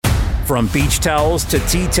From beach towels to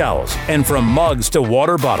tea towels, and from mugs to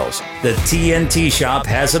water bottles, the TNT Shop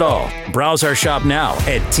has it all. Browse our shop now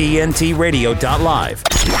at tntradio.live.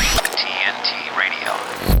 TNT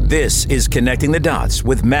Radio. This is Connecting the Dots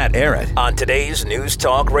with Matt Ehret on today's News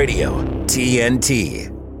Talk Radio, TNT.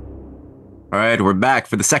 All right, we're back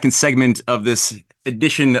for the second segment of this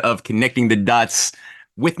edition of Connecting the Dots.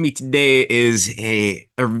 With me today is a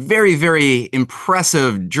very, very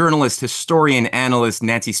impressive journalist, historian, analyst,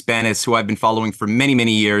 Nancy Spannaus, who I've been following for many,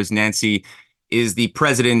 many years. Nancy is the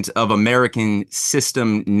president of American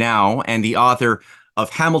System Now and the author of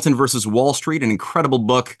Hamilton versus Wall Street, an incredible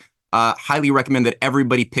book. Highly recommend that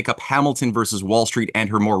everybody pick up Hamilton versus Wall Street and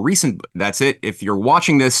her more recent. That's it. If you're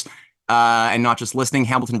watching this and not just listening,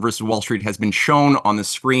 Hamilton versus Wall Street has been shown on the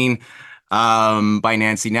screen by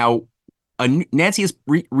Nancy. Now, Nancy has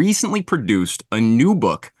recently produced a new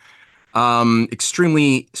book,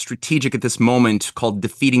 extremely strategic at this moment, called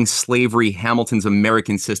Defeating Slavery, Hamilton's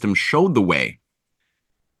American System Showed the Way.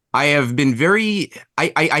 I have been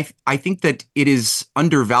I think that it is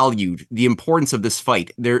undervalued, the importance of this fight.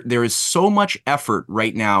 There is so much effort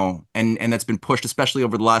right now, and that's been pushed, especially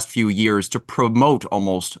over the last few years, to promote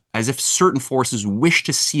almost as if certain forces wish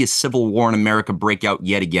to see a civil war in America break out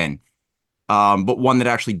yet again. But one that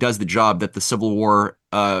actually does the job that the Civil War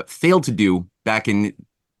failed to do back in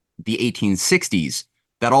the 1860s.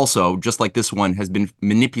 That also, just like this one, has been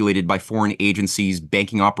manipulated by foreign agencies,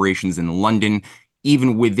 banking operations in London,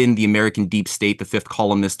 even within the American deep state. The fifth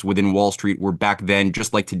columnists within Wall Street were back then,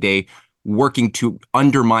 just like today, working to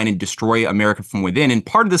undermine and destroy America from within. And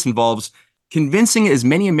part of this involves convincing as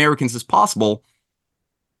many Americans as possible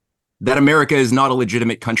that America is not a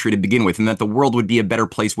legitimate country to begin with, and that the world would be a better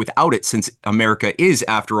place without it, since America is,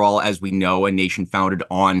 after all, as we know, a nation founded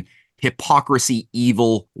on hypocrisy,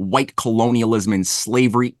 evil, white colonialism, and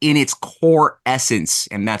slavery in its core essence,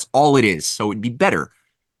 and that's all it is. So it'd be better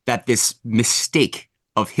that this mistake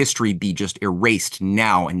of history be just erased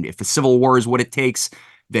now, and if a civil war is what it takes,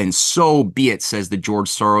 then so be it, says the George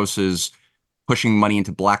Soros is pushing money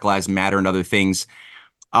into Black Lives Matter and other things,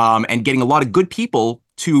 and getting a lot of good people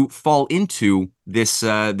to fall into this,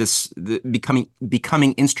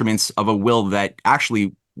 becoming instruments of a will that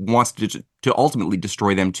actually wants to ultimately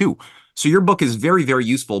destroy them too. So your book is very, very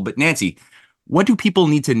useful. But Nancy, what do people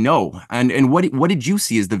need to know, and what did you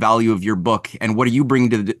see as the value of your book, and what are you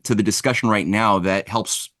bringing to the discussion right now that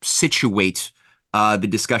helps situate the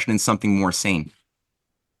discussion in something more sane?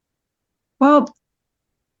 Well,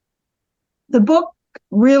 the book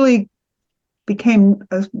really became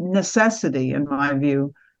a necessity, in my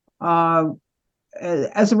view,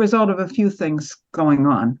 as a result of a few things going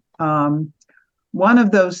on. One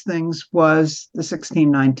of those things was the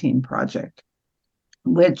 1619 Project,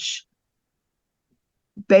 which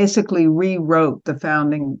basically rewrote the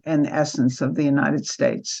founding and essence of the United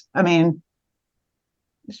States. I mean,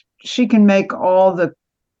 she can make all the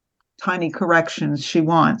tiny corrections she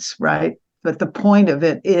wants, right? But the point of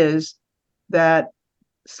it is that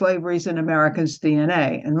slavery is in America's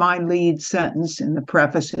DNA. And my lead sentence in the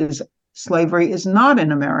preface is, slavery is not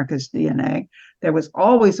in America's DNA. There was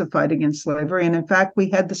always a fight against slavery. And in fact,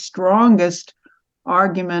 we had the strongest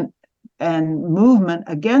argument and movement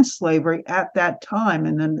against slavery at that time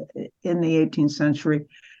in the 18th century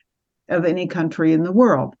of any country in the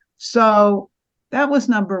world. So that was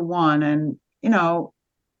number one. And,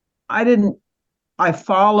 I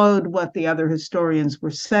followed what the other historians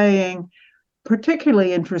were saying.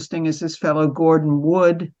 Particularly interesting is this fellow Gordon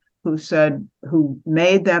Wood, who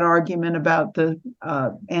made that argument about the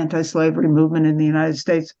anti-slavery movement in the United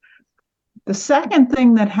States. The second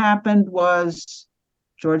thing that happened was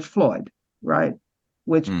George Floyd, right,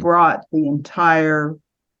 which brought the entire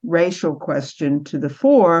racial question to the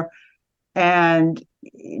fore, and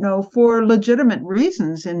for legitimate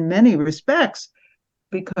reasons in many respects,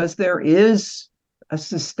 because there is a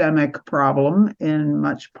systemic problem in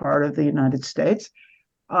much part of the United States.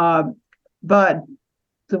 But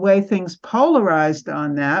the way things polarized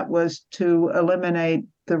on that was to eliminate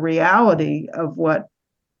the reality of what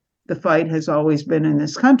the fight has always been in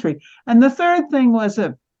this country. And the third thing was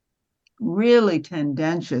a really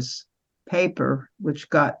tendentious paper, which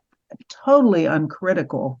got totally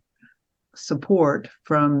uncritical support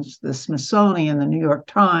from the Smithsonian, the New York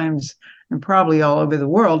Times, and probably all over the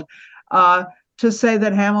world, to say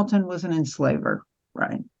that Hamilton was an enslaver,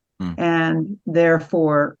 right? And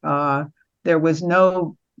therefore, there was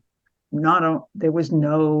no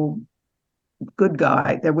good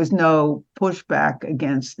guy. There was no pushback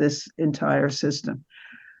against this entire system.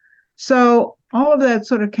 So all of that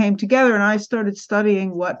sort of came together, and I started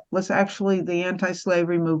studying what was actually the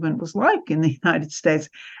anti-slavery movement was like in the United States.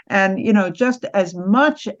 And, just as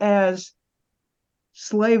much as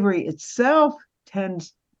slavery itself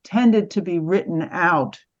tended to be written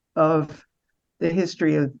out of the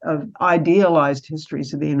history of idealized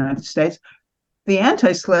histories of the United States, the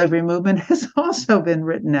anti-slavery movement has also been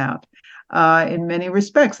written out in many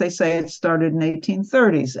respects. They say it started in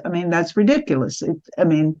 1830s. I mean, that's ridiculous.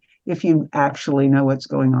 If you actually know what's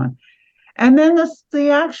going on. And then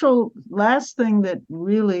the actual last thing that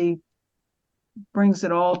really brings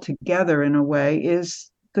it all together in a way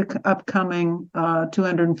is the upcoming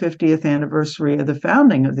 250th anniversary of the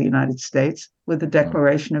founding of the United States with the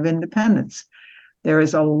Declaration of Independence. There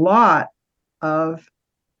is a lot of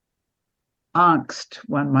angst,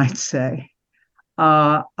 one might say,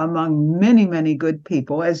 among many, many good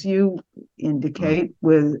people, as you indicated,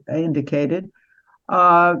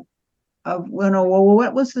 of well,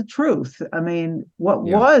 what was the truth? I mean, what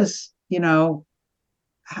was,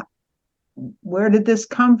 where did this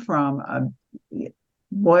come from?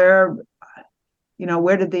 Where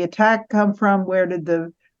did the attack come from? Where did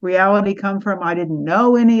the reality come from? I didn't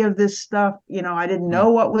know any of this stuff. I didn't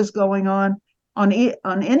know what was going on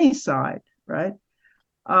any side, right?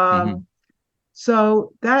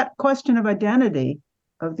 So that question of identity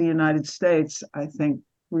of the United States, I think,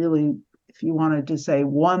 really, if you wanted to say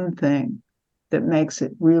one thing that makes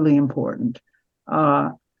it really important,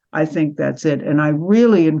 I think that's it. And I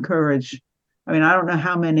really encourage, I don't know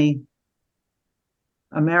how many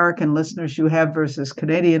American listeners you have versus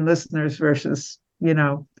Canadian listeners versus,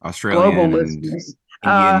 Australian global and listeners.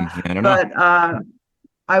 Indian. I don't know.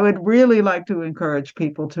 I would really like to encourage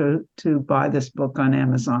people to buy this book on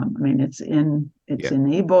Amazon. It's in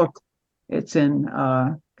ebook, it's in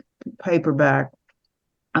paperback.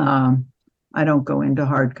 I don't go into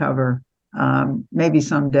hardcover, maybe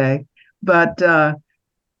someday, but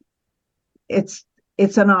it's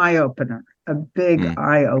an eye opener, a big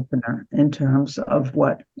eye opener in terms of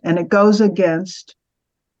and it goes against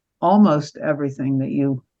almost everything that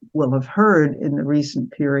you will have heard in the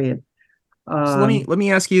recent period. So let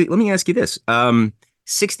me ask you this.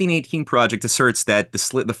 1618 Project asserts that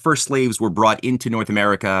the first slaves were brought into North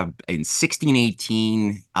America in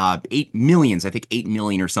 1618, 8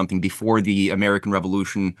 million or something before the American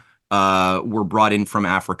Revolution were brought in from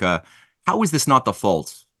Africa. How is this not the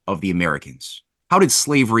fault of the Americans? How is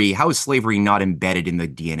slavery not embedded in the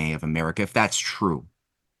DNA of America, if that's true?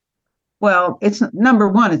 Well, it's number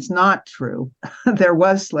one, it's not true. There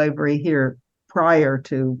was slavery here prior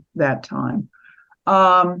to that time.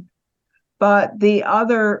 But the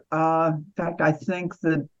other, in fact, I think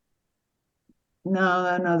the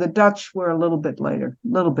Dutch were a little bit later.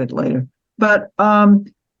 But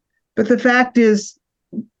the fact is,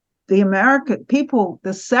 the American people,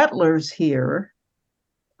 the settlers here,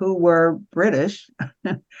 who were British,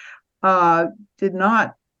 did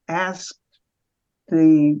not ask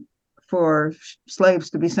for slaves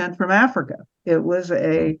to be sent from Africa. It was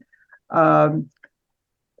a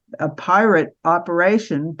pirate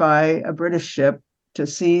operation by a British ship to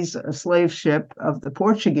seize a slave ship of the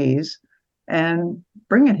Portuguese and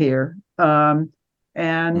bring it here. In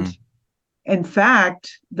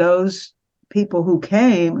fact, those people who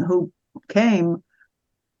came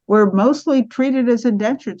were mostly treated as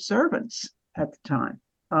indentured servants at the time.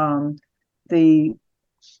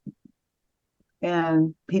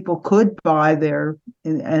 And people could buy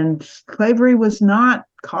and slavery was not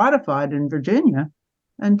codified in Virginia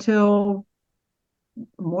until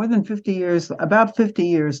more than 50 years, about 50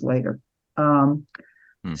 years later.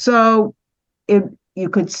 So you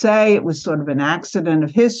could say it was sort of an accident of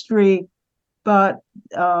history, but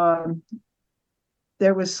there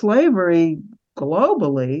was slavery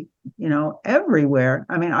globally, everywhere.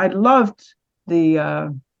 I loved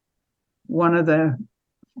one of the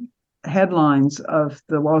headlines of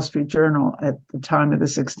the Wall Street Journal at the time of the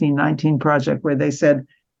 1619 Project, where they said,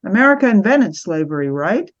 America invented slavery,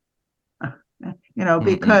 right?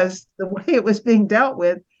 Because the way it was being dealt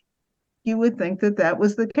with, you would think that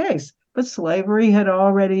was the case. But slavery had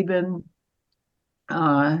already been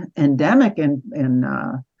endemic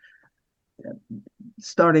in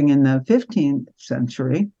starting in the 15th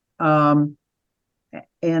century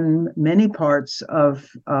in many parts of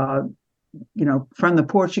from the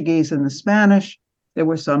Portuguese and the Spanish. There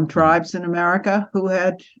were some tribes in America who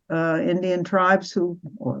had Indian tribes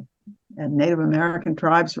or Native American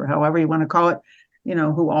tribes, or however you want to call it,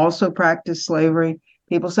 who also practiced slavery.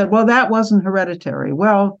 People said, well, that wasn't hereditary.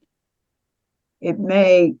 Well, it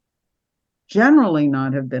may generally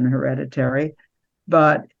not have been hereditary,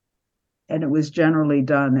 and it was generally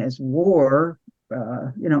done as war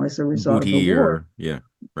as a result of the war. Yeah,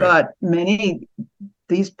 right. But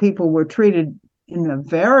these people were treated in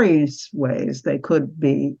various ways. They could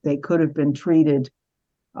have been treated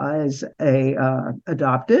as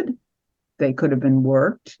adopted. They could have been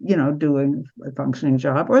worked, doing a functioning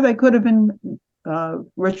job, or they could have been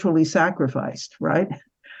ritually sacrificed, right?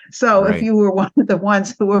 So if you were one of the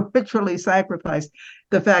ones who were ritually sacrificed,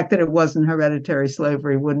 the fact that it wasn't hereditary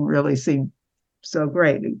slavery wouldn't really seem so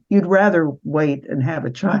great. You'd rather wait and have a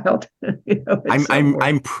child.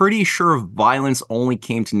 I'm pretty sure violence only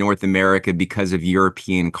came to North America because of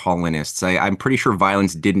European colonists. I'm pretty sure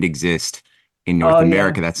violence didn't exist in North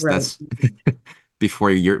America. Yeah, that's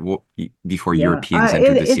before Europeans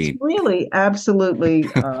entered the scene. It's really absolutely.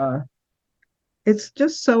 It's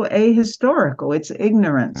just so ahistorical. It's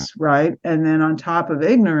ignorance, right? And then on top of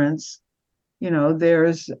ignorance,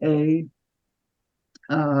 there's an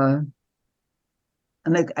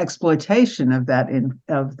exploitation of that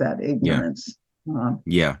ignorance.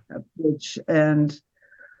 Which and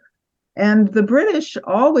the British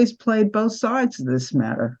always played both sides of this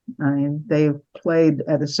matter. I mean, they played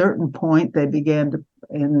at a certain point. They began to,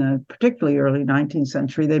 in the particularly early 19th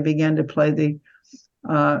century, they began to play the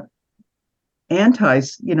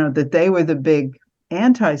that they were the big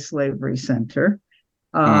anti-slavery center,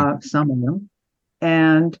 some of them,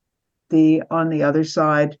 and on the other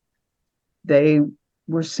side, they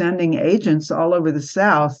were sending agents all over the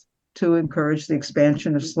South to encourage the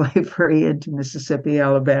expansion of slavery into Mississippi,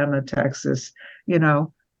 Alabama, Texas,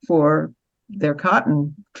 for their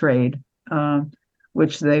cotton trade,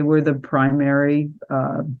 which they were the primary.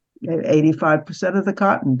 85% of the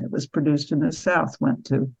cotton that was produced in the South went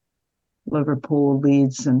to Liverpool,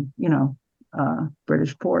 Leeds, and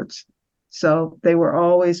British ports. So they were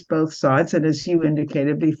always both sides, and as you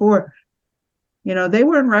indicated before, they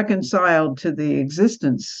weren't reconciled to the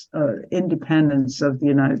independence of the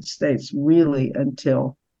United States really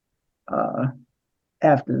until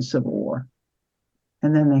after the Civil War,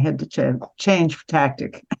 and then they had to change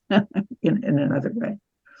tactic in another way.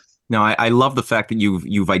 No, I love the fact that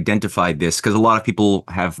you've identified this, because a lot of people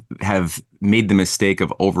have made the mistake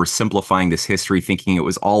of oversimplifying this history, thinking it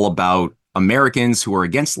was all about Americans who are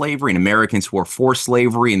against slavery and Americans who are for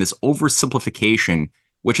slavery, and this oversimplification,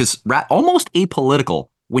 which is almost apolitical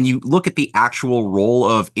when you look at the actual role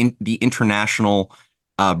of the international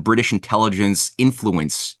British intelligence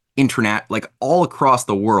influence, like all across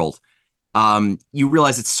the world. You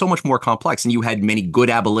realize it's so much more complex, and you had many good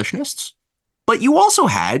abolitionists, but you also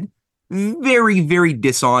had very, very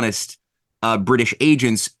dishonest British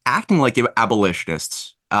agents acting like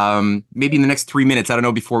abolitionists. Maybe in the next 3 minutes, I don't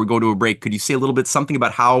know, before we go to a break, could you say a little bit something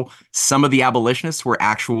about how some of the abolitionists were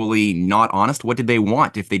actually not honest? What did they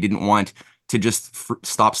want if they didn't want to just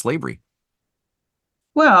stop slavery?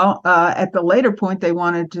 Well, at the later point, they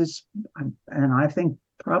wanted to, and I think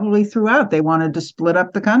probably throughout, they wanted to split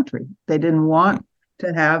up the country. They didn't want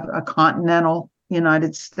to have a continental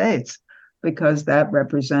United States, because that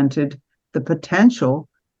represented the potential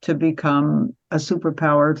to become a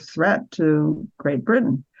superpowered threat to Great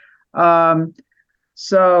Britain. And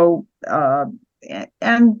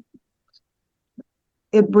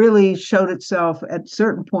it really showed itself at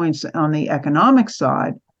certain points on the economic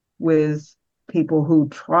side with people who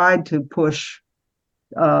tried to push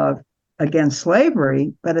against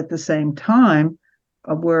slavery, but at the same time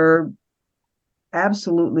were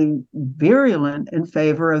absolutely virulent in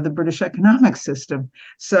favor of the British economic system.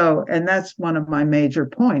 So, and that's one of my major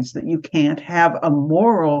points, that you can't have a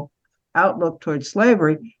moral outlook towards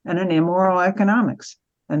slavery and an immoral economics.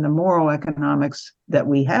 And the moral economics that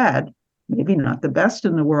we had, maybe not the best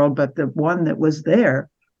in the world, but the one that was there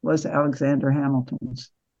was Alexander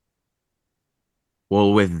Hamilton's.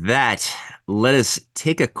 Well, with that, let us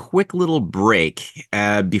take a quick little break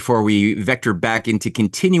before we vector back into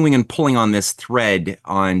continuing and pulling on this thread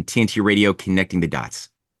on TNT Radio, Connecting the Dots.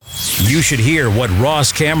 You should hear what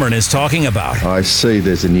Ross Cameron is talking about. I see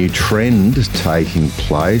there's a new trend taking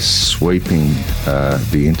place, sweeping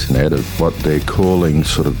the internet, of what they're calling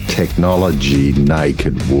sort of technology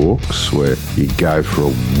naked walks, where you go for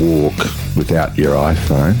a walk without your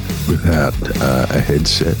iPhone, without a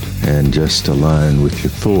headset, and just alone with your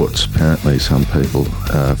thoughts. Apparently some people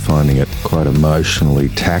are finding it quite emotionally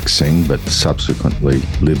taxing, but subsequently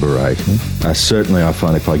liberating. Certainly I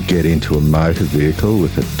find if I get into a motor vehicle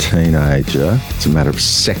with a teenager, it's a matter of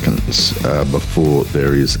seconds before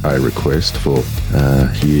there is a request for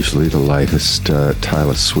usually the latest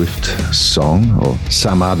Taylor Swift song or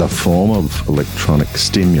some other form of electronic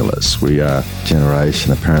stimulus. We are a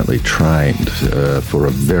generation apparently trained remained for a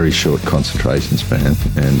very short concentration span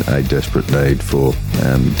and a desperate need for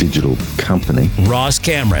digital company. Ross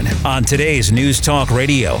Cameron on today's News Talk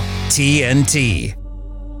Radio, TNT.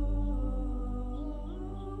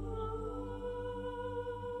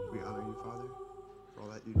 We honor you, Father, for all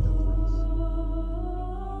that you've done for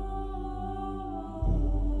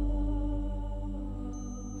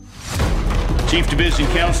us. Chief Division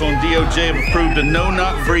Counsel and DOJ have approved a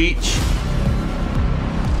no-knock breach.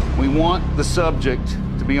 We want the subject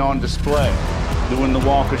to be on display, doing the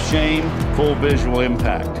walk of shame, full visual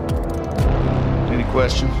impact. Any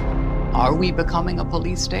questions? Are we becoming a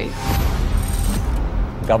police state?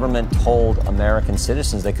 Government told American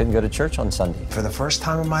citizens they couldn't go to church on Sunday. For the first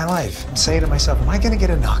time in my life, I'm saying to myself, am I going to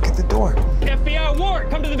get a knock at the door? FBI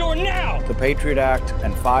warrant, come to the door now! The Patriot Act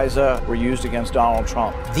and FISA were used against Donald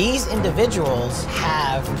Trump. These individuals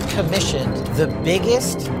have commissioned the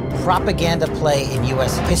biggest propaganda play in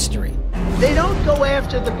U.S. history. They don't go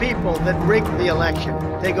after the people that rigged the election.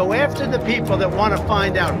 They go after the people that want to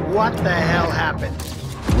find out what the hell happened.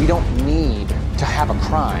 We don't need to have a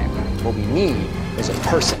crime. What we need is a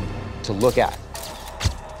person to look at.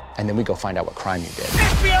 And then we go find out what crime you did.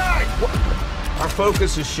 FBI! Our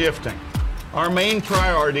focus is shifting. Our main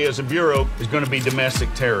priority as a bureau is going to be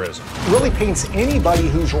domestic terrorism. It really paints anybody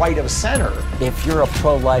who's right of center. If you're a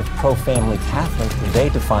pro-life, pro-family Catholic, they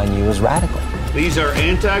define you as radical. These are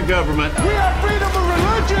anti-government. We have freedom of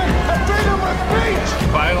religion and freedom of speech.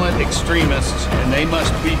 Violent extremists, and they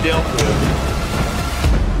must be dealt with.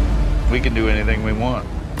 We can do anything we want.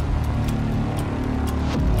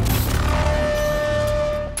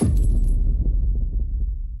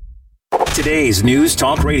 Today's News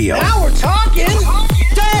Talk Radio. Now we're talking.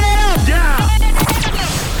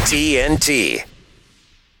 TNT.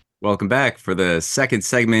 Welcome back for the second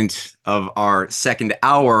segment of our second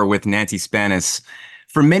hour with Nancy Spannaus.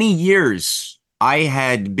 For many years, I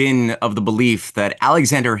had been of the belief that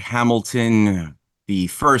Alexander Hamilton, the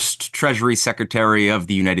first Treasury Secretary of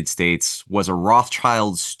the United States, was a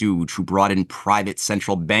Rothschild stooge who brought in private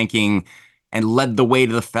central banking and led the way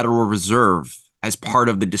to the Federal Reserve as part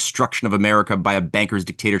of the destruction of America by a banker's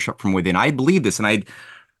dictatorship from within. I believe this, and I'd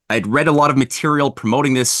read a lot of material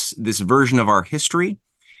promoting this version of our history,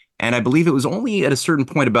 and I believe it was only at a certain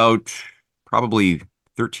point about probably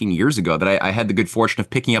 13 years ago that I had the good fortune of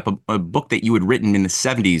picking up a book that you had written in the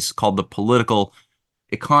 70s called The Political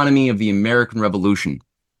Economy of the American Revolution,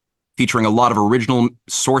 featuring a lot of original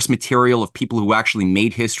source material of people who actually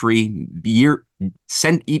made history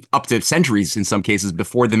up to centuries in some cases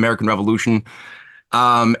before the American Revolution,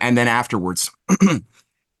 and then afterwards.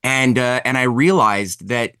 And I realized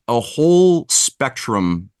that a whole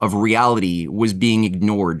spectrum of reality was being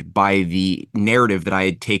ignored by the narrative that I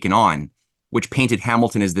had taken on, which painted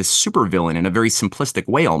Hamilton as this supervillain in a very simplistic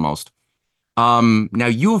way almost. Now,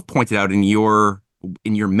 you have pointed out in your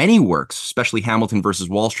many works, especially Hamilton versus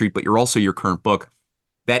Wall Street, but you're also your current book,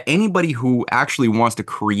 that anybody who actually wants to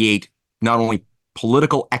create not only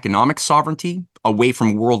political economic sovereignty away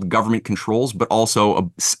from world government controls, but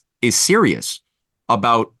also is serious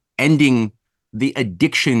about ending the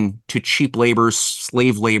addiction to cheap labor,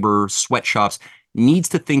 slave labor, sweatshops, needs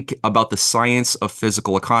to think about the science of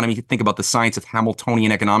physical economy, to think about the science of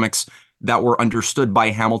Hamiltonian economics that were understood by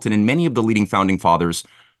Hamilton and many of the leading founding fathers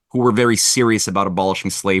who were very serious about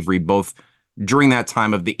abolishing slavery, both during that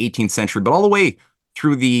time of the 18th century, but all the way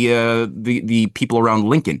through the people around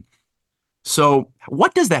Lincoln. So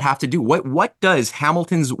what does that have to do? What does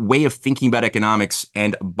Hamilton's way of thinking about economics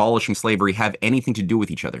and abolishing slavery have anything to do with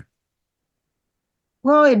each other?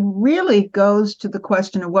 Well, it really goes to the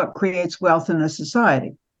question of what creates wealth in a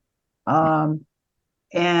society. And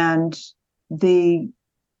the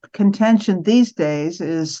contention these days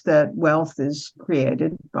is that wealth is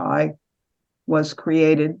created the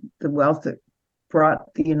wealth that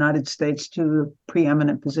brought the United States to the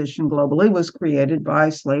preeminent position globally was created by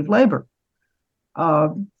slave labor.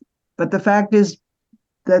 But the fact is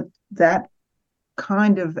that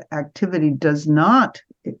kind of activity does not,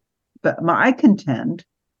 but I contend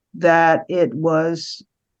that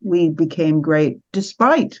we became great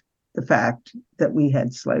despite the fact that we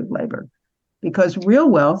had slave labor, because real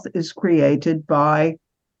wealth is created by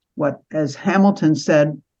what, as Hamilton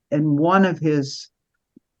said in one of his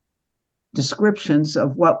descriptions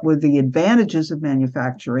of what were the advantages of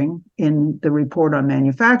manufacturing in the report on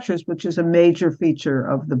manufacturers, which is a major feature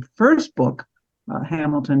of the first book,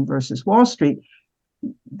 Hamilton versus Wall Street.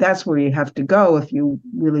 That's where you have to go if you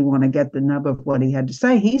really want to get the nub of what he had to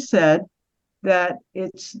say. He said that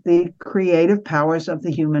it's the creative powers of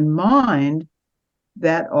the human mind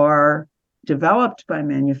that are developed by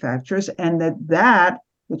manufacturers, and that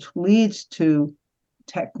which leads to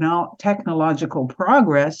technological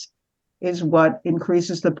progress, is what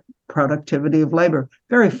increases the productivity of labor.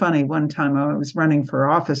 Very funny. One time I was running for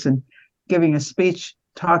office and giving a speech,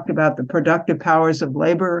 talked about the productive powers of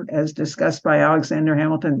labor as discussed by Alexander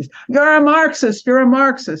Hamilton. You're a Marxist,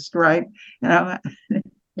 right? And it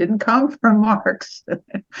didn't come from Marx.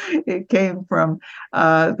 It came from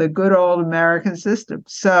the good old American system.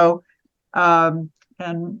 So, and,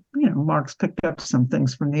 Marx picked up some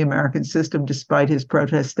things from the American system despite his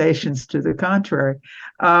protestations to the contrary.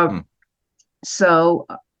 So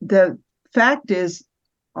the fact is,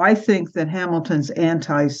 I think that Hamilton's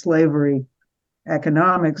anti-slavery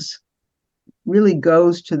economics really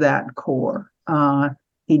goes to that core.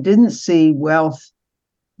 He didn't see wealth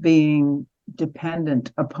being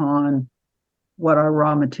dependent upon what our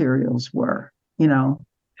raw materials were,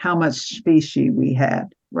 how much specie we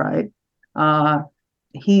had, right?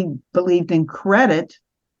 He believed in credit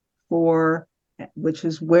which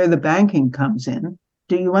is where the banking comes in.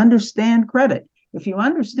 Do you understand credit? If you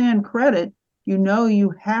understand credit,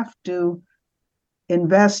 you have to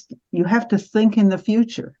invest. You have to think in the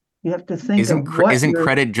future. You have to think. Isn't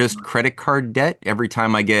credit just credit card debt? Every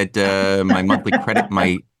time I get my monthly credit,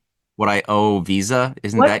 what I owe Visa,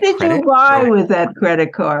 isn't that credit? What did you buy with that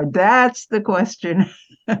credit card? That's the question.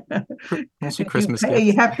 Mostly Christmas gifts.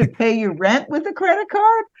 You have to pay your rent with a credit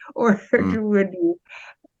card, or would you,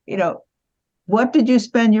 what did you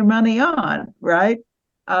spend your money on, right?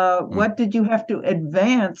 What did you have to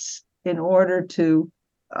advance in order to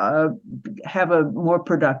have a more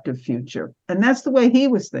productive future? And that's the way he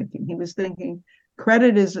was thinking. He was thinking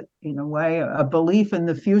credit is, in a way, a belief in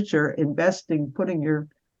the future, investing, putting your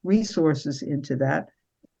resources into that.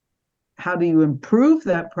 How do you improve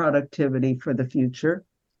that productivity for the future?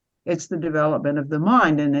 It's the development of the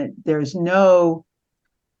mind, and and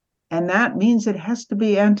that means it has to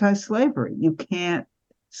be anti-slavery.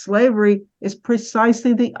 Slavery is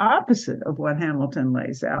precisely the opposite of what Hamilton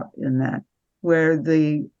lays out in that, where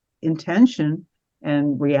the intention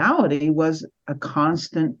and reality was a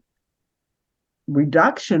constant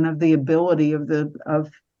reduction of the ability of the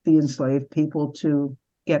enslaved people to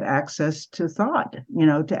get access to thought,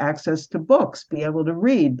 to access to books, be able to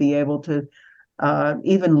read, be able to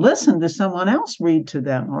even listen to someone else read to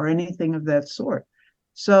them or anything of that sort.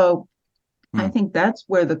 So I think that's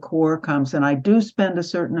where the core comes. And I do spend a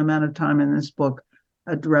certain amount of time in this book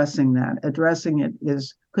addressing that. Addressing it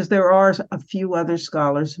is because there are a few other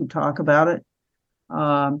scholars who talk about it.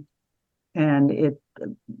 And it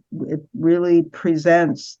really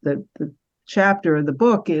presents the chapter of the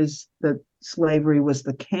book is that slavery was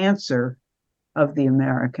the cancer of the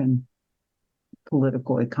American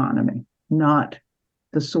political economy, not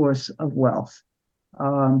the source of wealth.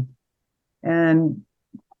 And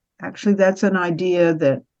actually, that's an idea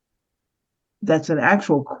that's an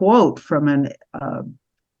actual quote from an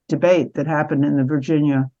debate that happened in the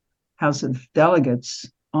Virginia House of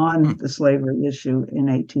Delegates on the slavery issue in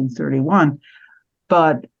 1831.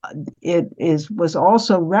 But was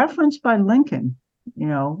also referenced by Lincoln,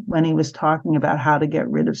 when he was talking about how to get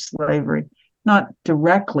rid of slavery, not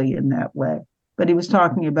directly in that way, but he was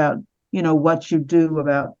talking about, what you do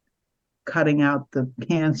about cutting out the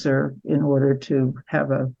cancer in order to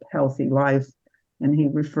have a healthy life. And he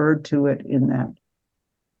referred to it in that,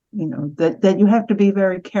 that you have to be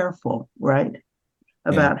very careful, right,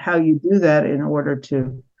 about how you do that in order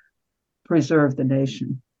to preserve the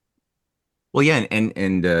nation. Well, yeah,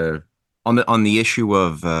 and on the issue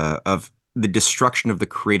of the destruction of the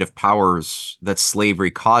creative powers that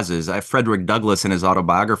slavery causes, Frederick Douglass, in his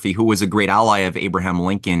autobiography, who was a great ally of Abraham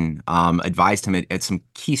Lincoln, advised him at some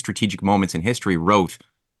key strategic moments in history, wrote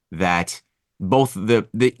that both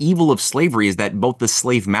the evil of slavery is that both the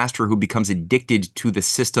slave master who becomes addicted to the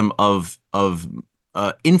system of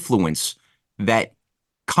influence that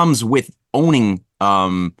comes with owning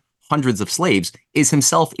hundreds of slaves is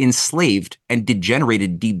himself enslaved and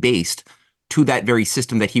degenerated, debased to that very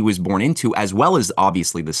system that he was born into, as well as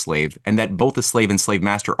obviously the slave, and that both the slave and slave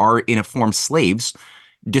master are in a form slaves,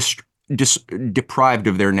 deprived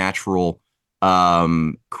of their natural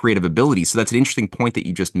creative ability. So that's an interesting point that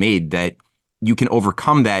you just made, that you can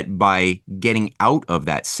overcome that by getting out of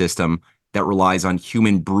that system that relies on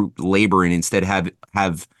human brute labor and instead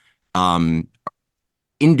have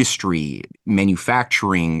industry,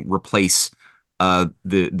 manufacturing replace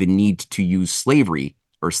the need to use slavery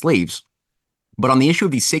or slaves. But on the issue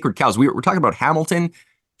of these sacred cows, we're talking about Hamilton.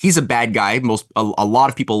 He's a bad guy. A lot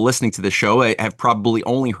of people listening to the show have probably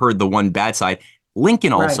only heard the one bad side.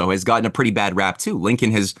 Lincoln also has gotten a pretty bad rap too.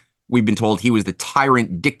 Lincoln we've been told he was the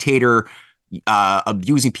tyrant dictator,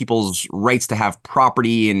 abusing people's rights to have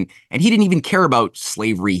property, and he didn't even care about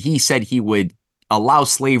slavery. He said he would allow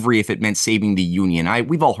slavery if it meant saving the Union.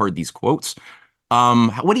 We've all heard these quotes.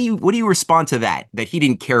 What do you respond to that? That he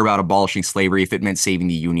didn't care about abolishing slavery if it meant saving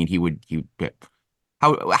the Union.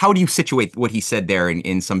 How do you situate what he said there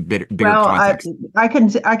in some bigger context? I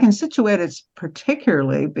can situate it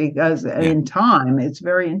particularly because in time it's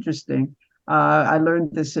very interesting. I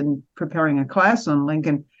learned this in preparing a class on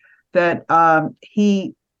Lincoln, that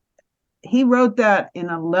he wrote that in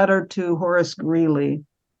a letter to Horace Greeley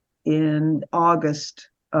in August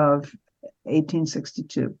of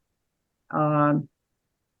 1862.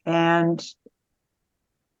 And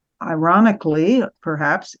ironically,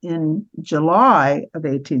 perhaps in July of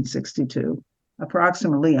 1862,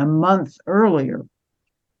 approximately a month earlier,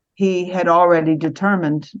 he had already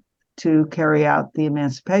determined to carry out the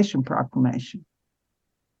Emancipation Proclamation.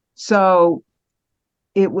 So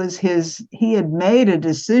it was he had made a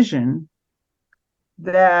decision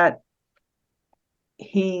that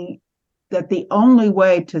the only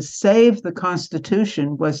way to save the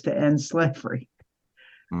Constitution was to end slavery.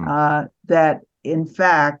 That in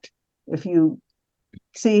fact, if you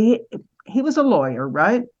see, he was a lawyer,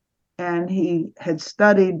 right? And he had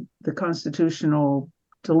studied the constitutional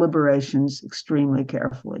deliberations extremely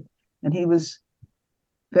carefully. And he was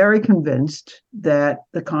very convinced that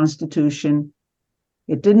the Constitution,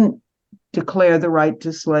 it didn't declare the right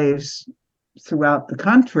to slaves throughout the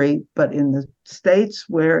country, but in the states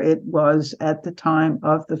where it was at the time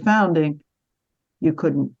of the founding, you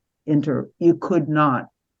could not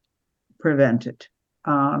prevent it,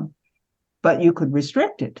 but you could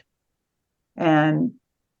restrict it, and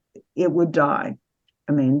it would die.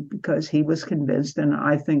 I mean, because he was convinced, and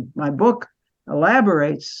I think my book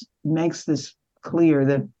makes this clear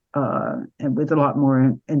that, and with a lot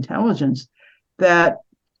more intelligence, that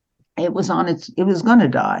it was going to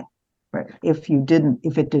die, right? If it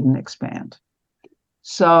didn't expand.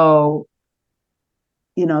 So,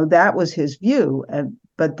 that was his view,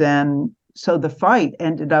 but then. So the fight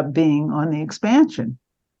ended up being on the expansion,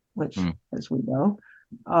 which, as we know,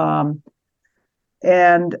 and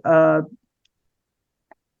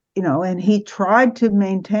he tried to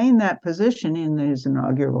maintain that position in his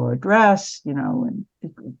inaugural address. In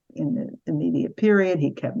the immediate period,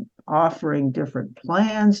 he kept offering different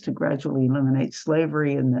plans to gradually eliminate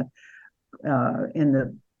slavery in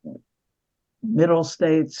the middle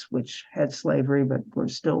states, which had slavery but were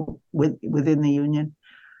still within the Union.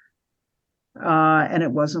 And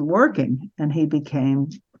it wasn't working. And he became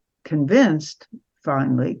convinced,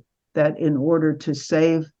 finally, that in order to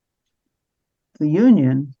save the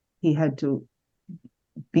Union, he had to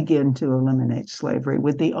begin to eliminate slavery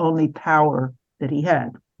with the only power that he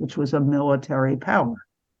had, which was a military power,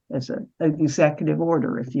 as an executive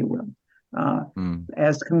order, if you will,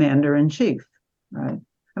 as commander-in-chief, right?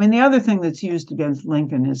 I mean, the other thing that's used against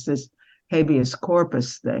Lincoln is this habeas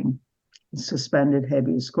corpus thing, suspended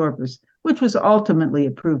habeas corpus, which was ultimately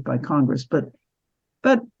approved by Congress. But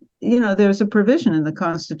there's a provision in the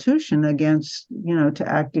Constitution against, to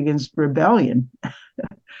act against rebellion.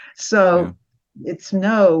 So it's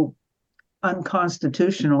no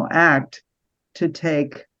unconstitutional act to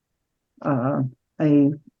take a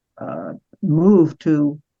move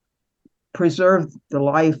to preserve the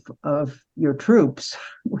life of your troops,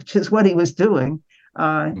 which is what he was doing,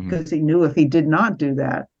 because he knew if he did not do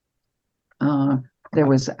that, there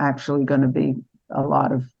was actually going to be a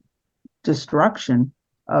lot of destruction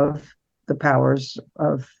of the powers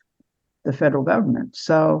of the federal government.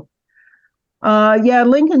 So,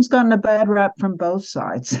 Lincoln's gotten a bad rap from both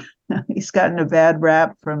sides. He's gotten a bad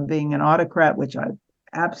rap from being an autocrat, which I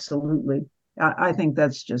think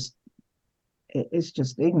that's it's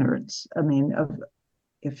just ignorance. I mean,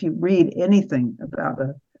 if you read anything about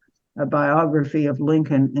a biography of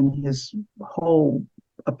Lincoln and his whole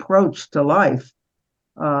approach to life,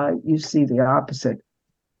 you see the opposite.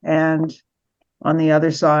 And on the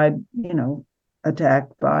other side,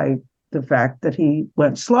 attacked by the fact that he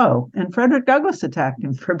went slow. And Frederick Douglass attacked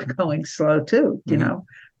him for going slow too.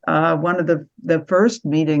 One of the first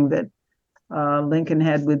meeting that Lincoln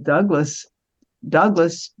had with Douglass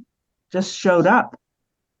just showed up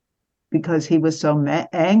because he was so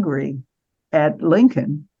angry at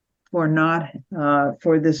Lincoln for not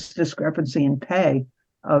for this discrepancy in pay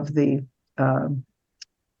of the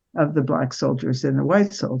black soldiers and the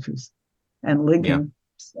white soldiers. And Lincoln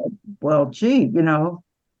said, well, gee,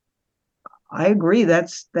 I agree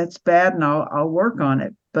that's bad, and I'll work on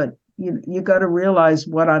it, but you got to realize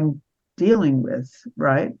what I'm dealing with,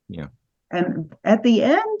 right? Yeah. And at the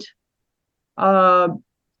end,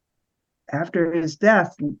 after his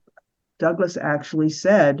death, Douglas actually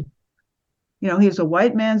said, he was a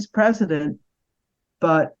white man's president,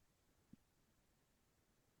 but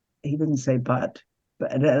he didn't say but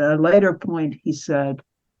at a later point, he said,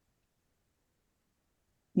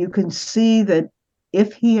 you can see that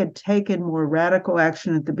if he had taken more radical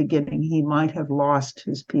action at the beginning, he might have lost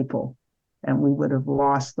his people and we would have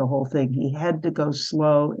lost the whole thing. He had to go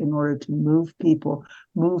slow in order to move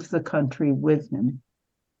the country with him.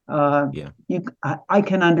 I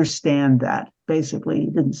can understand that. Basically, he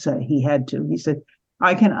didn't say he had to. He said,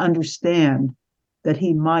 I can understand that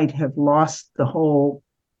he might have lost the whole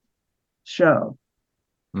show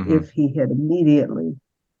if he had immediately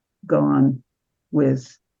gone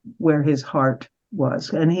with where his heart was.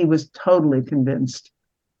 And he was totally convinced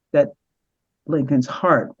that Lincoln's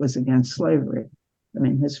heart was against slavery. I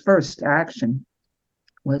mean, his first action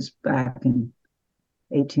was back in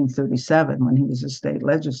 1837 when he was a state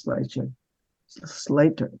legislator.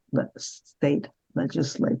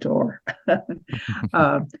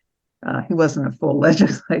 He wasn't a full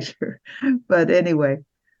legislature, but anyway.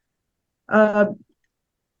 But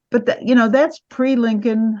that's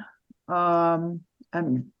pre-Lincoln. I'm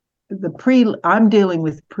dealing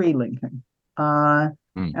with pre-Lincoln,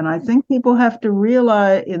 and I think people have to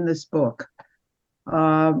realize in this book.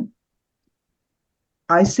 I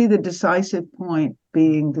see the decisive point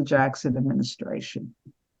being the Jackson administration,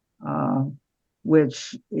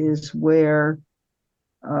 which is where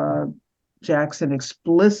Jackson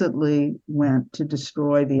explicitly went to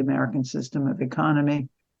destroy the American system of economy.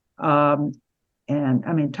 And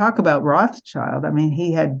I mean, talk about Rothschild. I mean,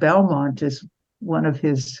 he had Belmont as one of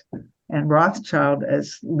his, and Rothschild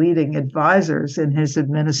as leading advisors in his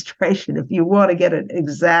administration. If you want to get an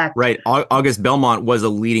exact. Right. August Belmont was a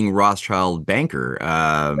leading Rothschild banker.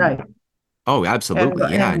 Right. Oh,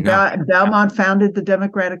 absolutely. Belmont founded the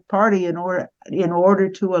Democratic Party in order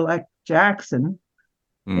to elect Jackson,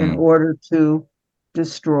 in order to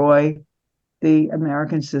destroy the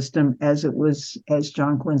American system as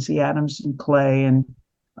John Quincy Adams and Clay and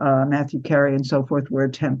Matthew Carey and so forth were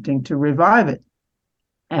attempting to revive it.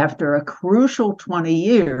 After a crucial 20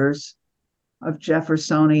 years of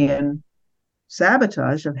Jeffersonian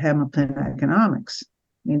sabotage of Hamilton economics.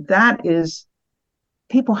 I mean,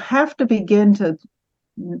 people have to begin to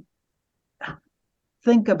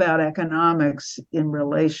think about economics in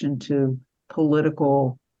relation to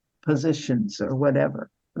political positions or whatever.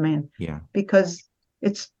 I mean, because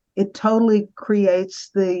it totally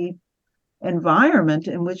creates the environment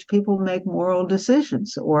in which people make moral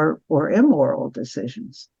decisions or immoral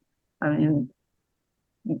decisions. I mean,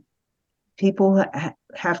 people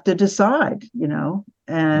have to decide,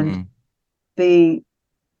 and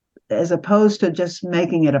as opposed to just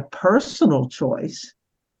making it a personal choice,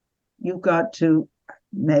 you've got to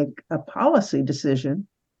make a policy decision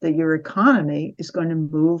that your economy is going to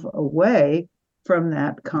move away from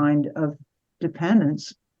that kind of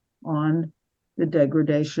dependence on the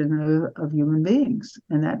degradation of human beings.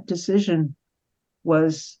 And that decision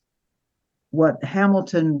was what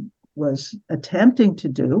Hamilton was attempting to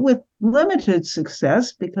do with limited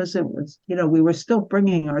success, because it was, we were still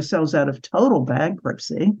bringing ourselves out of total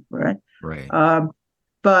bankruptcy, right? Right.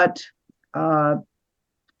 But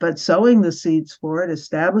sowing the seeds for it,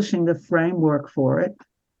 establishing the framework for it.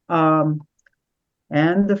 And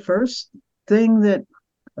the first thing there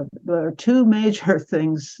are two major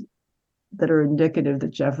things that are indicative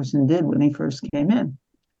that Jefferson did when he first came in.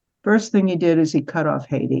 First thing he did is he cut off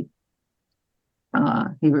Haiti.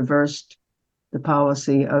 He reversed the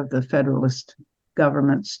policy of the Federalist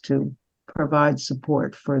governments to provide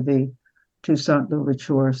support for the Toussaint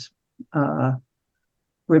Louverture's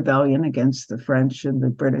rebellion against the French and the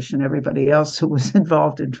British and everybody else who was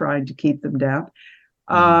involved in trying to keep them down.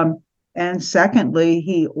 And secondly,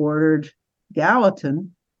 he ordered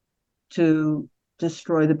Gallatin to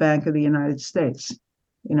destroy the Bank of the United States.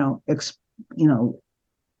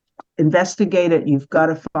 Investigate it. You've got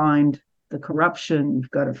to find the corruption.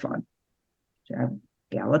 You've got to find.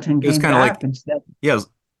 Gallatin came back and said,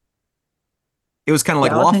 it was kind of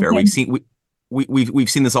like lawfare. We've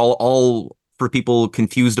seen this all for people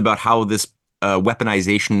confused about how this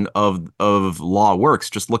weaponization of law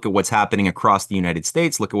works. Just look at what's happening across the United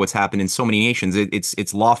States. Look at what's happened in so many nations.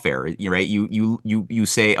 It's lawfare, right? You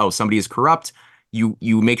say, oh, somebody is corrupt.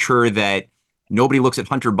 You make sure that nobody looks at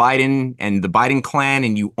Hunter Biden and the Biden clan,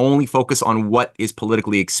 and you only focus on what is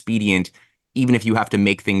politically expedient, even if you have to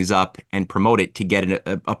make things up and promote it to get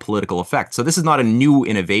a political effect. So this is not a new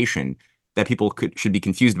innovation that people should be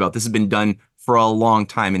confused about. This has been done for a long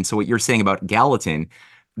time. And so what you're saying about Gallatin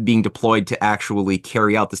being deployed to actually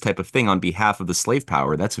carry out this type of thing on behalf of the slave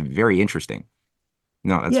power, that's very interesting.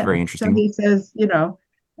 No, that's very interesting. So he says,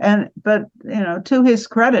 but to his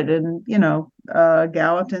credit, and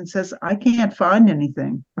Gallatin says, I can't find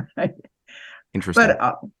anything. Right? Interesting.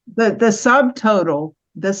 But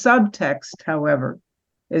the subtext, however,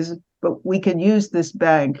 is, but we can use this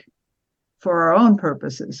bank for our own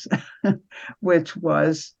purposes, which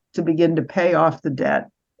was to begin to pay off the debt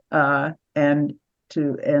and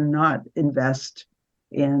not invest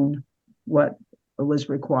in what was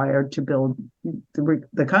required to build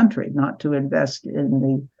the country, not to invest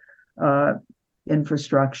in the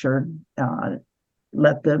infrastructure,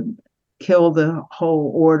 let them kill the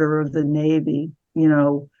whole order of the Navy,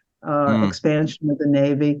 expansion of the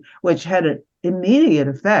Navy, which had immediate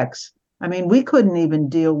effects. I mean, we couldn't even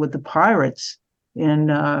deal with the pirates in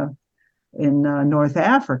North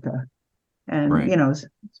Africa. And, right.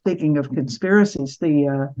 Speaking of conspiracies,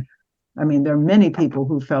 there are many people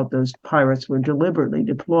who felt those pirates were deliberately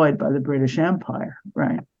deployed by the British Empire,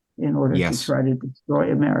 right, in order to try to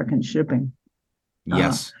destroy American shipping.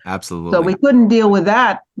 Yes, absolutely. So we couldn't deal with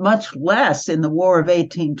that, much less in the War of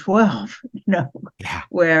 1812,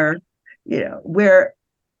 where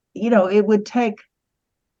it would take,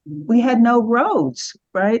 we had no roads,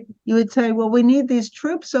 right? You would say, well, we need these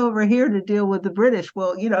troops over here to deal with the British.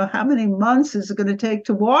 Well, how many months is it going to take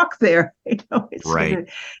to walk there? Right.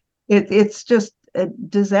 It's just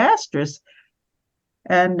disastrous.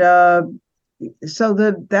 And so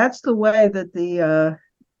that's the way that the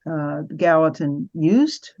Gallatin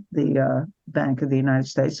used the Bank of the United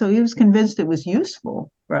States. So he was convinced it was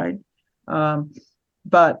useful, right?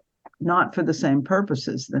 But not for the same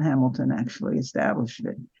purposes that Hamilton actually established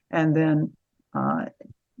it. And then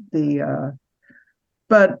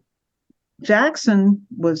but Jackson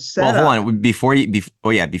was set up. Hold on, before you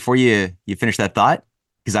finish that thought,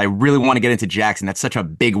 because I really want to get into Jackson. That's such a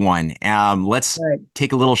big one. Let's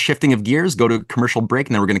take a little shifting of gears, go to a commercial break,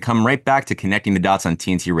 and then we're going to come right back to Connecting the Dots on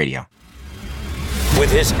TNT Radio.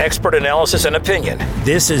 With his expert analysis and opinion,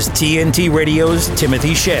 this is TNT Radio's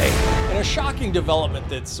Timothy Shea. In a shocking development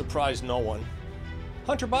that surprised no one,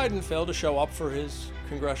 Hunter Biden failed to show up for his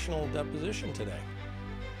congressional deposition today.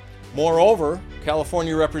 Moreover,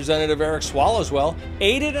 California Representative Eric Swallowswell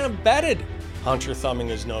aided and abetted Hunter thumbing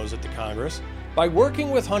his nose at the Congress by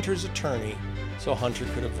working with Hunter's attorney so Hunter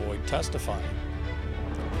could avoid testifying.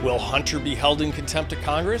 Will Hunter be held in contempt of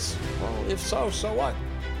Congress? Well, if so, so what?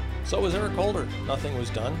 So was Eric Holder. Nothing was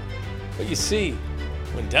done. But you see,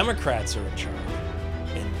 when Democrats are in charge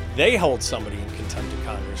and they hold somebody in contempt of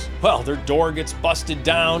Congress, well, their door gets busted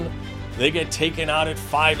down. They get taken out at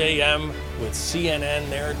 5 a.m. with CNN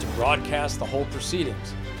there to broadcast the whole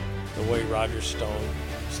proceedings, the way Roger Stone,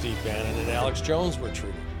 Steve Bannon, and Alex Jones were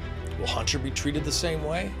treated. Will Hunter be treated the same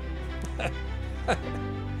way?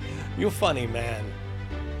 You funny man.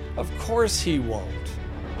 Of course he won't.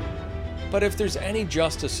 But if there's any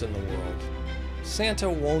justice in the world, Santa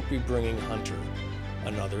won't be bringing Hunter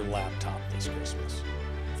another laptop this Christmas.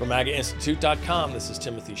 From MAGAInstitute.com, this is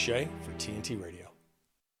Timothy Shea for TNT Radio.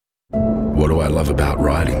 What do I love about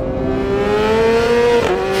riding?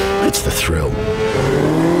 It's the thrill,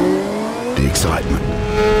 the excitement.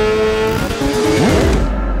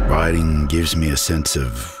 Riding gives me a sense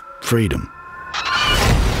of freedom.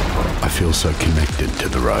 I feel so connected to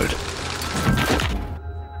the road.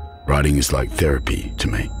 Riding is like therapy to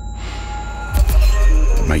me.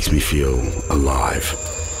 It makes me feel alive.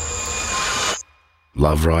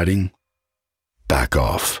 Love riding? Back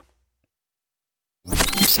off.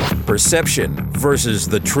 Perception versus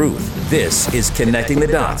the truth. This is Connecting the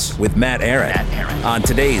Dots with Matt Ehret on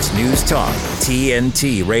today's News Talk,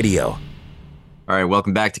 TNT Radio. All right,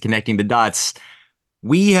 welcome back to Connecting the Dots.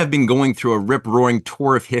 We have been going through a rip-roaring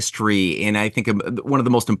tour of history, and I think one of the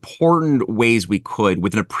most important ways we could,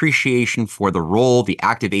 with an appreciation for the role, the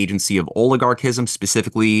active agency of oligarchism,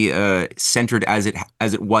 specifically centered as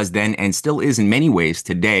it was then and still is in many ways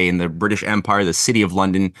today in the British Empire, the City of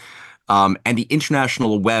London, and the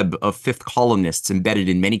international web of fifth columnists embedded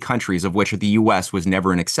in many countries, of which the U.S. was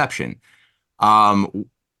never an exception.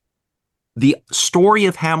 The story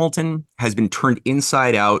of Hamilton has been turned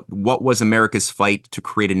inside out. What was America's fight to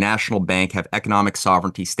create a national bank, have economic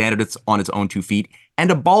sovereignty, stand on its own 2 feet, and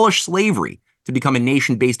abolish slavery to become a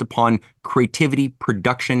nation based upon creativity,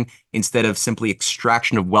 production, instead of simply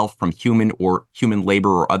extraction of wealth from human labor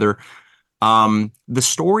or other. The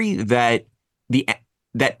story that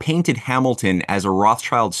painted Hamilton as a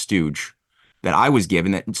Rothschild stooge that I was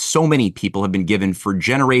given, that so many people have been given for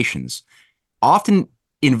generations, often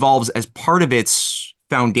involves as part of its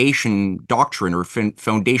foundation doctrine or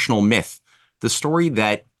foundational myth,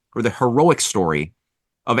 the heroic story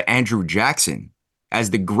of Andrew Jackson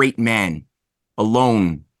as the great man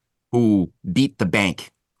alone who beat the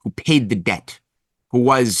bank, who paid the debt, who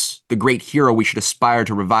was the great hero we should aspire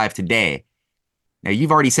to revive today. Now,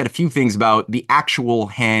 you've already said a few things about the actual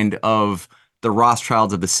hand of the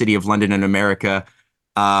Rothschilds of the City of London and America,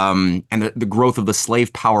 and the growth of the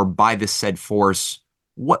slave power by this said force.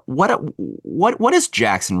 What is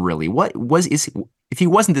Jackson really? If he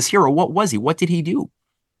wasn't this hero, what was he? What did he do?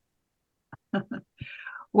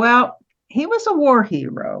 Well, he was a war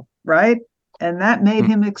hero, right? And that made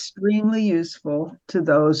him extremely useful to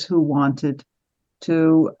those who wanted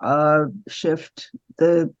to shift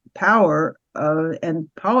the power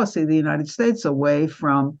and policy of the United States away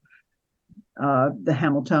from the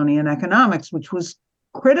Hamiltonian economics, which was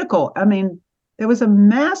critical. I mean, there was a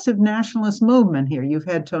massive nationalist movement here. You've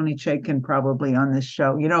had Tony Chaikin probably on this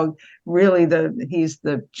show. You know, really, he's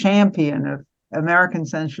the champion of American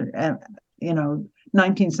century,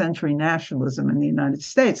 19th century nationalism in the United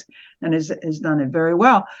States, and has done it very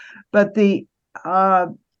well. But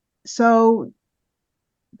so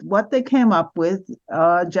what they came up with,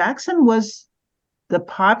 Jackson was the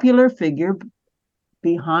popular figure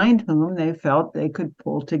behind whom they felt they could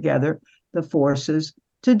pull together the forces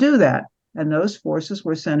to do that. And those forces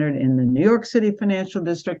were centered in the New York City financial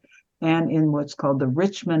district and in what's called the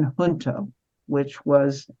Richmond Junto, which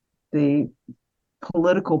was the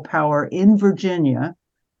political power in Virginia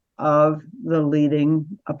of the leading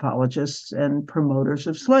apologists and promoters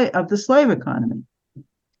of the slave economy.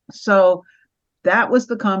 So that was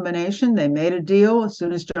the combination. They made a deal. As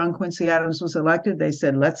soon as John Quincy Adams was elected, they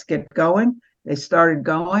said, let's get going. They started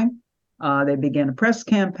going. They began a press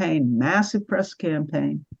campaign, massive press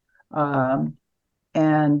campaign. And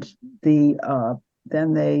then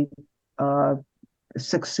they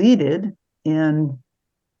succeeded in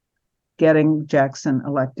getting Jackson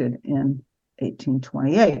elected in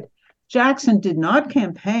 1828. Jackson did not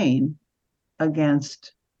campaign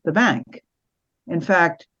against the bank. In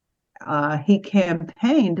fact, he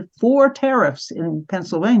campaigned for tariffs in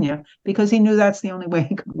Pennsylvania because he knew that's the only way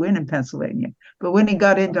he could win in Pennsylvania. But when he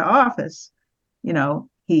got into office,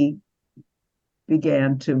 he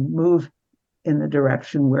began to move in the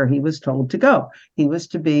direction where he was told to go. He was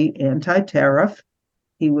to be anti-tariff.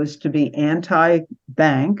 He was to be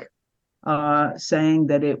anti-bank, saying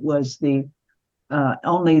that it was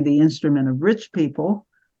only the instrument of rich people,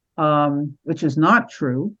 which is not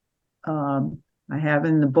true. I have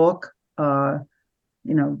in the book,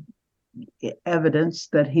 evidence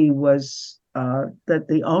that he was that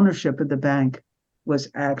the ownership of the bank was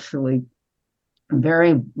actually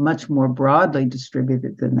very much more broadly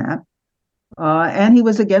distributed than that. And he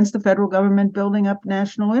was against the federal government building up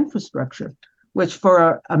national infrastructure, which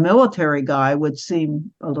for a military guy would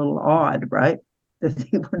seem a little odd, right? That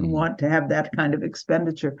he wouldn't want to have that kind of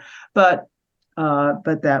expenditure. But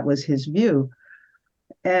that was his view.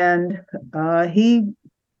 And he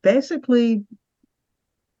basically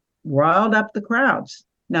riled up the crowds.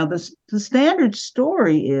 Now, the standard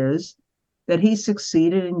story is that he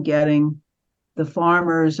succeeded in getting the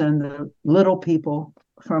farmers and the little people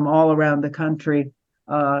from all around the country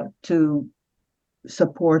to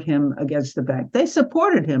support him against the bank. They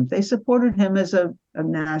supported him. They supported him as a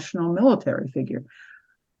national military figure.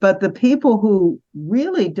 But the people who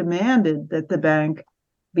really demanded that the bank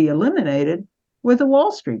be eliminated were the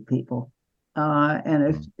Wall Street people.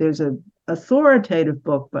 And if there's an authoritative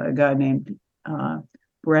book by a guy named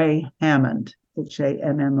Bray Hammond,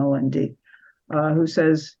 Hammond,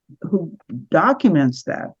 who documents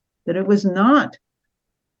that it was not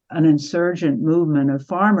an insurgent movement of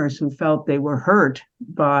farmers who felt they were hurt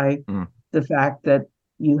by the fact that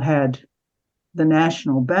you had the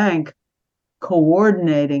national bank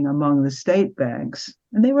coordinating among the state banks.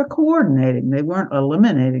 And they were coordinating. They weren't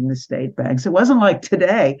eliminating the state banks. It wasn't like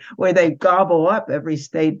today where they gobble up every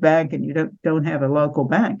state bank and you don't have a local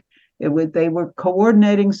bank. They were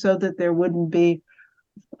coordinating so that there wouldn't be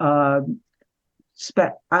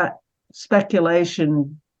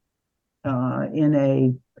speculation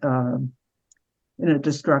in a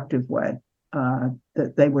destructive way,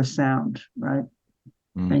 that they were sound, right?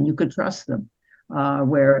 And you could trust them.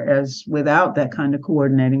 Whereas without that kind of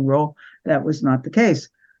coordinating role, that was not the case.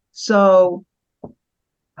 So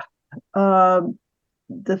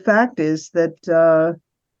the fact is that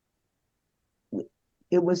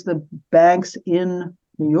it was the banks in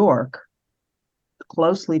New York,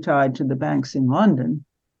 closely tied to the banks in London,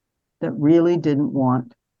 that really didn't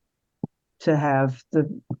want to have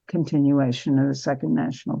the continuation of the Second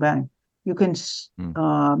National Bank. You can,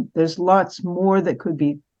 there's lots more that could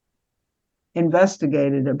be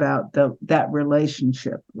investigated about that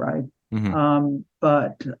relationship, right? And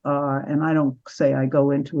I don't say I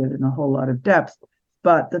go into it in a whole lot of depth,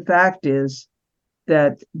 but the fact is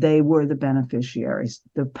that they were the beneficiaries.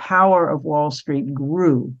 The power of Wall Street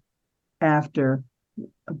grew after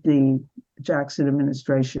the Jackson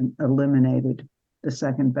administration eliminated the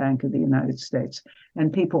second bank of the United States.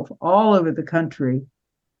 And people all over the country,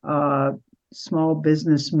 small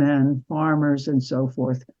businessmen, farmers, and so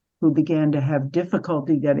forth, who began to have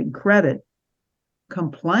difficulty getting credit,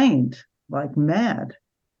 complained like mad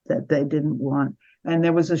that they didn't want. And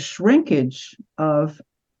there was a shrinkage of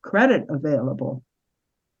credit available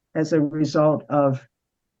as a result of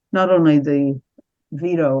not only the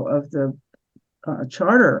veto of the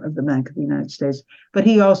charter of the Bank of the United States, but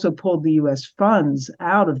he also pulled the U.S. funds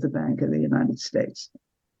out of the Bank of the United States,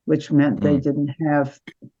 which meant they didn't have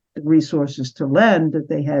the resources to lend that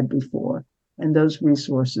they had before. And those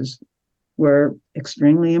resources were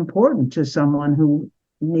extremely important to someone who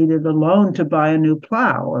needed a loan to buy a new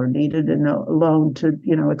plow or needed a loan to,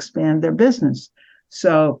 expand their business.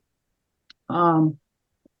 So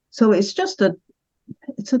it's just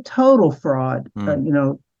it's a total fraud,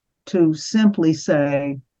 to simply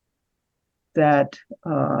say that,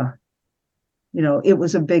 it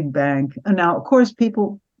was a big bank. And now, of course,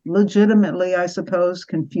 people legitimately, I suppose,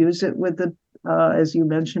 confuse it with the, as you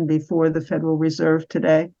mentioned before, the Federal Reserve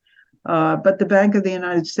today. But the Bank of the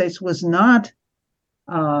United States was not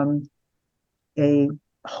a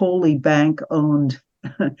wholly bank-owned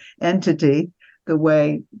entity the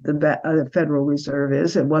way the Federal Reserve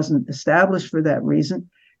is. It wasn't established for that reason.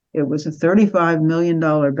 It was a $35 million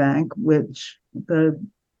bank, which the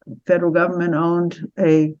federal government owned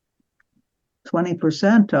a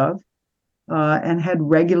 20% of, and had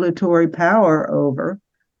regulatory power over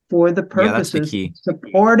for the purposes of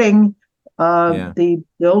supporting the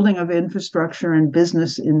building of infrastructure and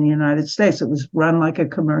business in the United States. It was run like a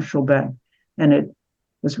commercial bank, and it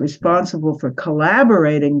was responsible for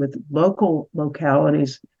collaborating with local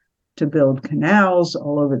localities to build canals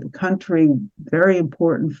all over the country, very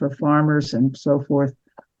important for farmers and so forth.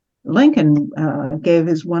 Lincoln gave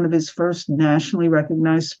one of his first nationally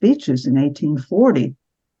recognized speeches in 1840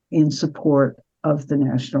 in support of the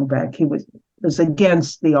National Bank. He was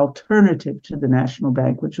against the alternative to the National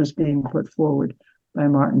Bank, which was being put forward by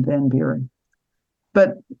Martin Van Buren.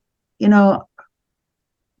 But,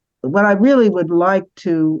 what I really would like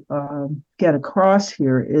to get across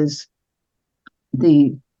here is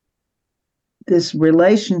this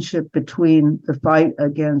relationship between the fight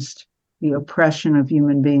against the oppression of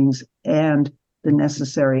human beings and the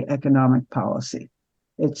necessary economic policy.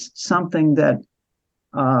 It's something that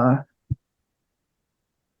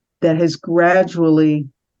has gradually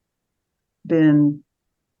been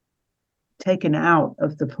taken out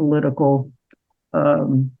of the political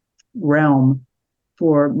realm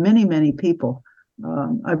for many, many people.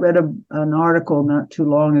 I read an article not too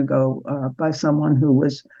long ago by someone who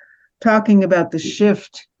was talking about the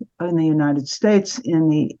shift in the United States in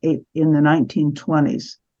the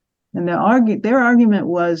 1920s. And their argument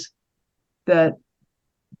was that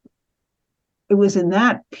it was in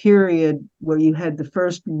that period where you had the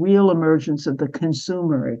first real emergence of the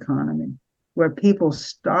consumer economy, where people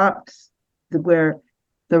stopped, where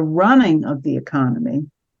the running of the economy,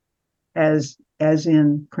 as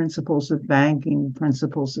in principles of banking,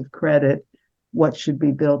 principles of credit, what should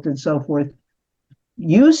be built and so forth,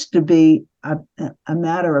 used to be a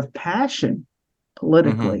matter of passion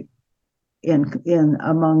politically in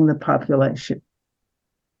among the population.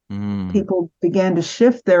 People began to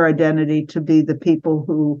shift their identity to be the people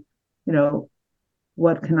who,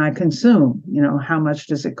 what can I consume? How much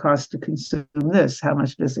does it cost to consume this? How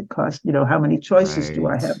much does it cost? How many choices do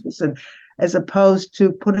I have? And as opposed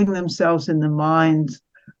to putting themselves in the minds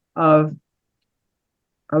of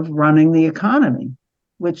running the economy,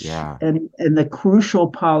 which and the crucial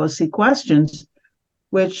policy questions,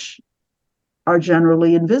 which are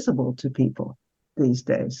generally invisible to people these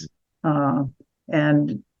days.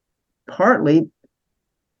 And partly,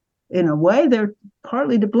 in a way, they're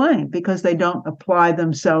partly to blame because they don't apply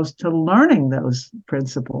themselves to learning those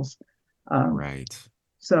principles.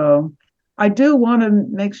 So I do want to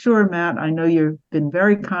make sure, Matt, I know you've been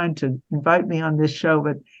very kind to invite me on this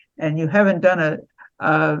show, and you haven't done it,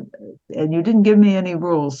 and you didn't give me any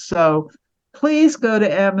rules. So please go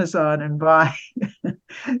to Amazon and buy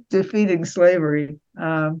Defeating Slavery,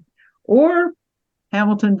 or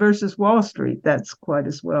Hamilton versus Wall Street. That's quite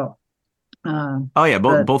as well.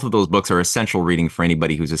 Both of those books are essential reading for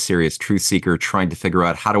anybody who's a serious truth seeker trying to figure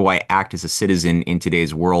out how do I act as a citizen in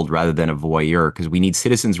today's world rather than a voyeur, because we need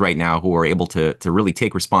citizens right now who are able to really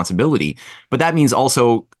take responsibility. But that means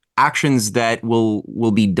also actions that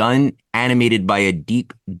will be done animated by a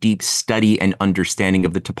deep, deep study and understanding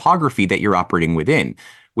of the topography that you're operating within,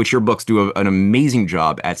 which your books do an amazing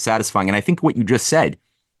job at satisfying. And I think what you just said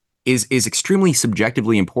is extremely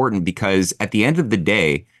subjectively important, because at the end of the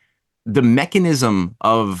day, the mechanism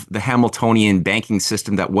of the Hamiltonian banking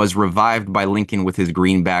system that was revived by Lincoln with his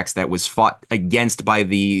greenbacks, that was fought against by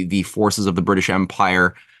the forces of the British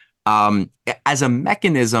Empire, as a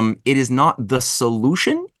mechanism, it is not the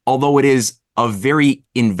solution, although it is a very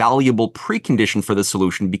invaluable precondition for the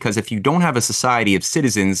solution. Because if you don't have a society of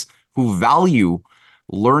citizens who value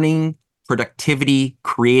learning, productivity,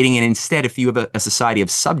 creating, and instead, if you have a society of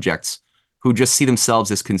subjects who just see themselves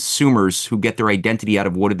as consumers, who get their identity out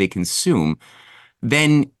of what do they consume,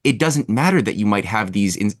 then it doesn't matter that you might have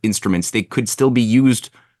these instruments. They could still be used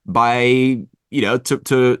by,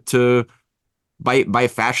 by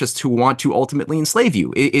fascists who want to ultimately enslave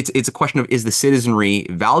you. It's a question of, is the citizenry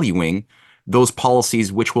valuing those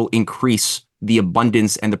policies which will increase the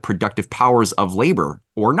abundance and the productive powers of labor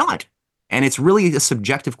or not? And it's really a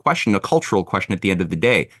subjective question, a cultural question at the end of the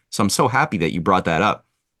day. So I'm so happy that you brought that up.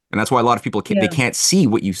 And that's why a lot of people they can't see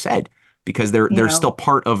what you said, because they're still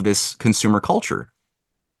part of this consumer culture.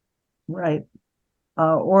 Right.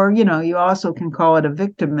 Or, you also can call it a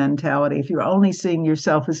victim mentality. If you're only seeing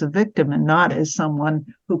yourself as a victim and not as someone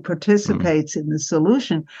who participates in the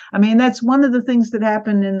solution. I mean, that's one of the things that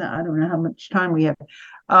happened I don't know how much time we have,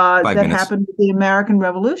 happened with the American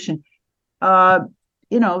Revolution. A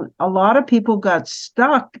lot of people got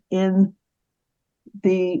stuck in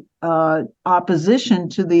the opposition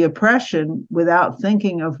to the oppression without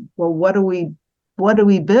thinking of, well, what do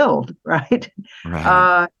we build, right?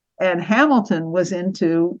 And Hamilton was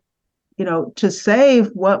into, to save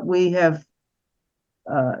what we have,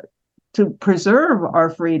 to preserve our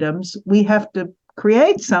freedoms, we have to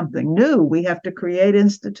create something new. We have to create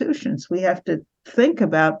institutions. We have to think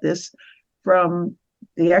about this from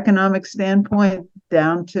the economic standpoint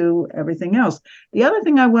down to everything else. The other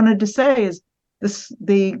thing I wanted to say is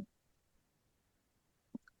the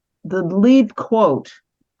lead quote,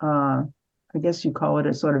 I guess you call it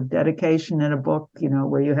a sort of dedication in a book,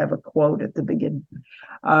 where you have a quote at the beginning.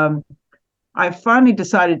 I finally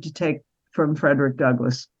decided to take from Frederick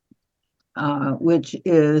Douglass, which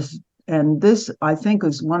is, and this I think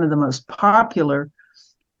is one of the most popular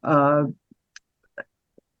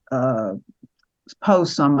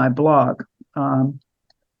posts on my blog,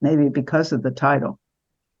 maybe because of the title,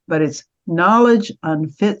 but it's "Knowledge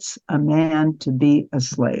unfits a man to be a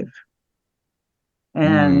slave."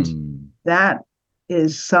 And that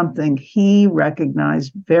is something he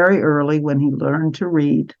recognized very early when he learned to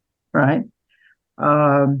read, right?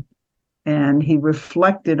 And he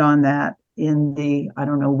reflected on that in I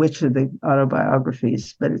don't know which of the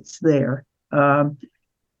autobiographies, but it's there.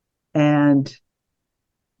 And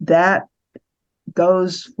that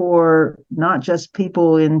goes for not just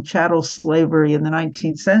people in chattel slavery in the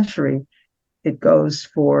 19th century. It goes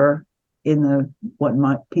for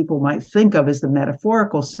what people might think of as the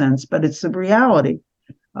metaphorical sense, but it's the reality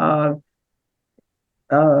for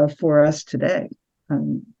us today.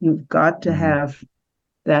 You've got to have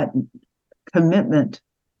that commitment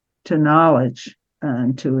to knowledge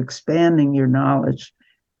and to expanding your knowledge,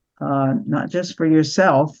 not just for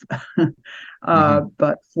yourself,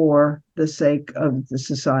 but for the sake of the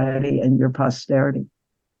society and your posterity.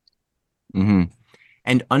 Mm-hmm.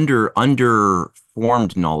 And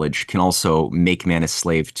underformed knowledge can also make man a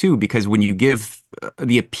slave too, because when you give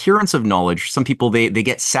the appearance of knowledge, some people they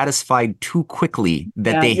get satisfied too quickly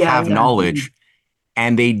that they have knowledge,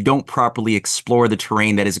 and they don't properly explore the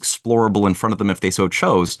terrain that is explorable in front of them if they so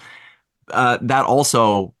chose. That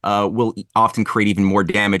also will often create even more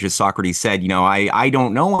damage. As Socrates said, I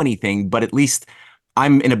don't know anything, but at least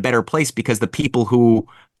I'm in a better place, because the people who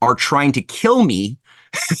are trying to kill me,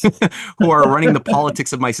 who are running the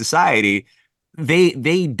politics of my society,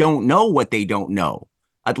 they don't know what they don't know.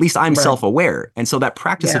 At least I'm self-aware. And so that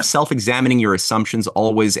practice of self-examining your assumptions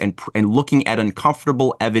always and looking at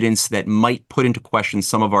uncomfortable evidence that might put into question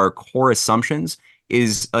some of our core assumptions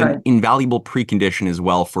is an invaluable precondition as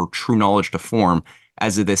well for true knowledge to form,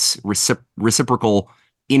 as this reciprocal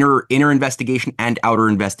inner investigation and outer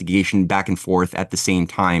investigation back and forth at the same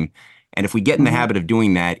time. And if we get in the habit of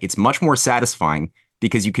doing that, it's much more satisfying,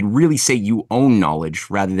 because you can really say you own knowledge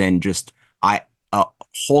rather than just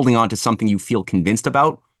holding on to something you feel convinced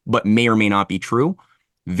about, but may or may not be true.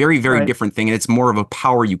 Very, very different thing. And it's more of a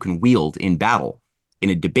power you can wield in battle, in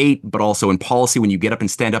a debate, but also in policy when you get up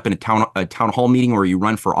and stand up in a town hall meeting, or you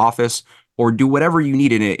run for office, or do whatever you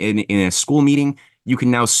need in a school meeting. You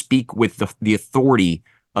can now speak with the authority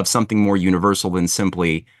of something more universal than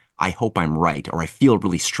simply I hope I'm right, or I feel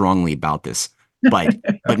really strongly about this, but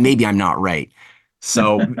maybe I'm not right.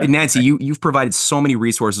 So, Nancy, you've provided so many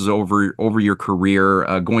resources over your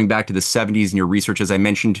career, going back to the 70s in your research, as I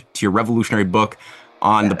mentioned, to your revolutionary book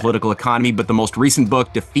on the political economy, but the most recent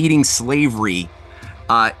book, Defeating Slavery,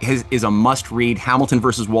 is a must-read. Hamilton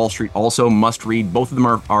versus Wall Street, also must-read. Both of them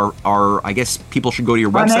are I guess people should go to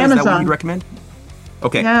your website. Is that what you'd recommend?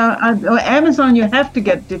 Okay. Yeah, Amazon, you have to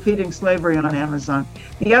get Defeating Slavery on Amazon.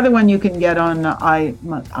 The other one you can get on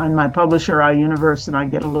my publisher, iUniverse, and I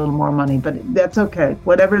get a little more money, but that's okay.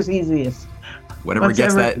 Whatever's easiest. Whatever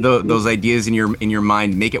gets those ideas in your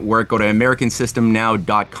mind, make it work. Go to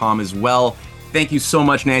AmericanSystemNow.com as well. Thank you so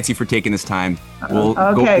much, Nancy, for taking this time. Thank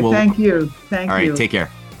you. Thank you. All right, take care.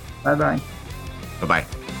 Bye-bye.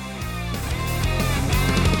 Bye-bye.